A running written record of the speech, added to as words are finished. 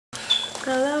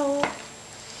Hello.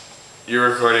 You're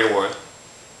recording what?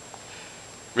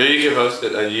 Maybe you can post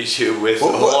it on YouTube with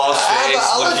Olaf's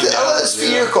face looking down. I'll let this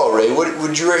be your call, Ray.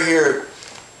 Would you rather hear,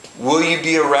 will you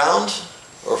be around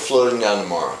or floating down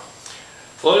tomorrow?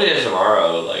 Floating down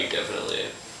tomorrow, like, definitely.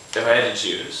 If I had to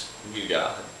choose, you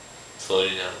got it.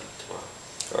 Floating down tomorrow.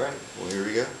 Alright, well here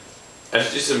we go. I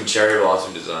should do some cherry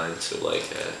blossom designs to, like,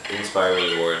 inspire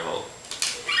me, Warren Holt.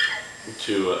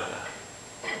 To,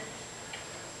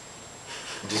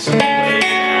 do some cherry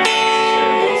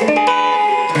blossom.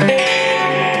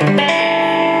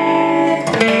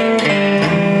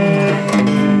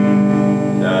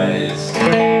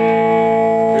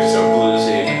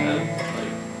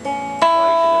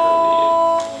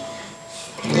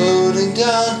 Floating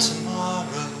down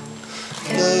tomorrow,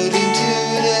 floating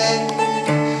today,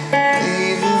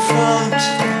 leaving from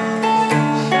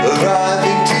tomorrow,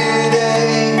 arriving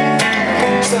today.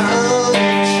 Sunshine,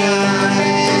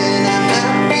 I'm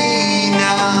happy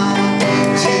now,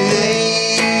 today.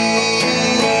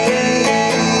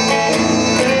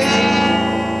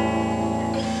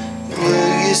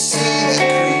 Will you see the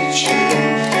creature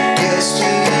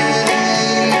yesterday,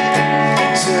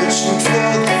 searching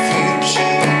for the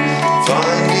future?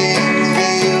 Finding the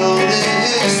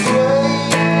oldest way.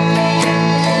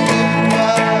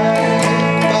 Goodbye,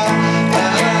 I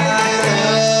love you.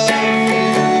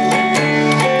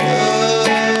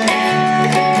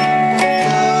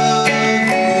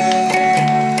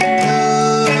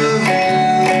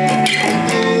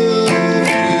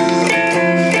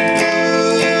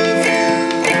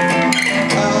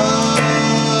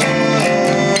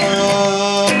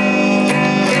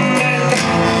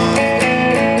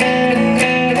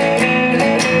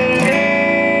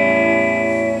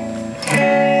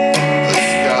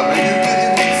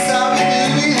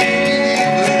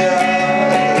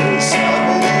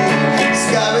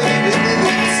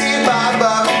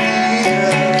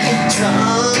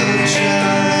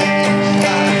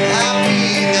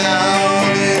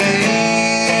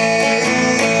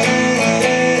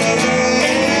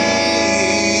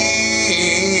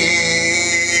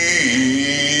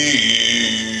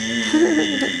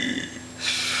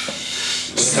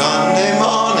 Sunday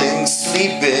morning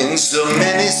sleeping, so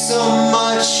many, so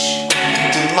much.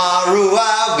 Tomorrow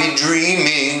I'll be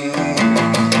dreaming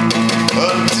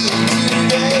until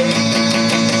today.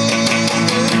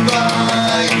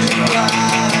 Goodbye, goodbye.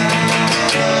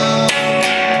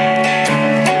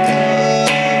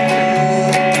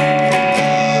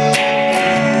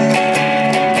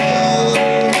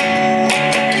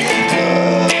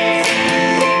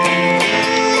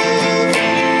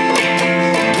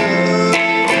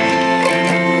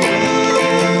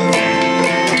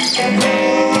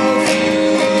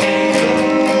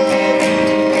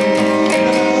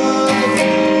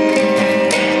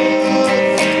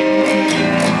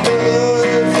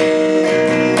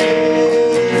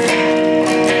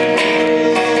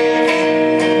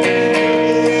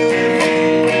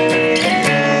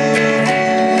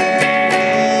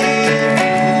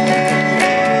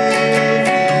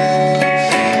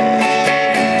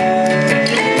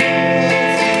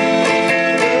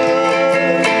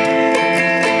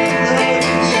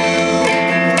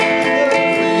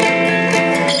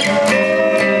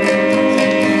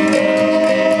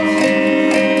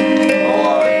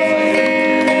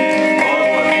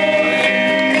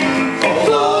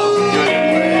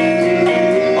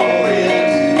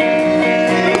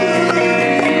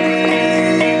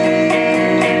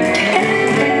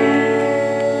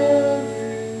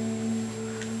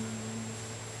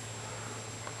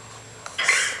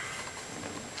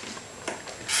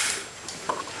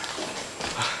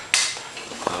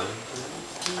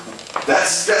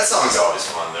 That song's always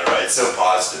fun though, right? It's so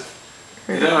positive.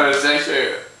 No, it's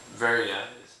actually very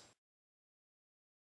nice.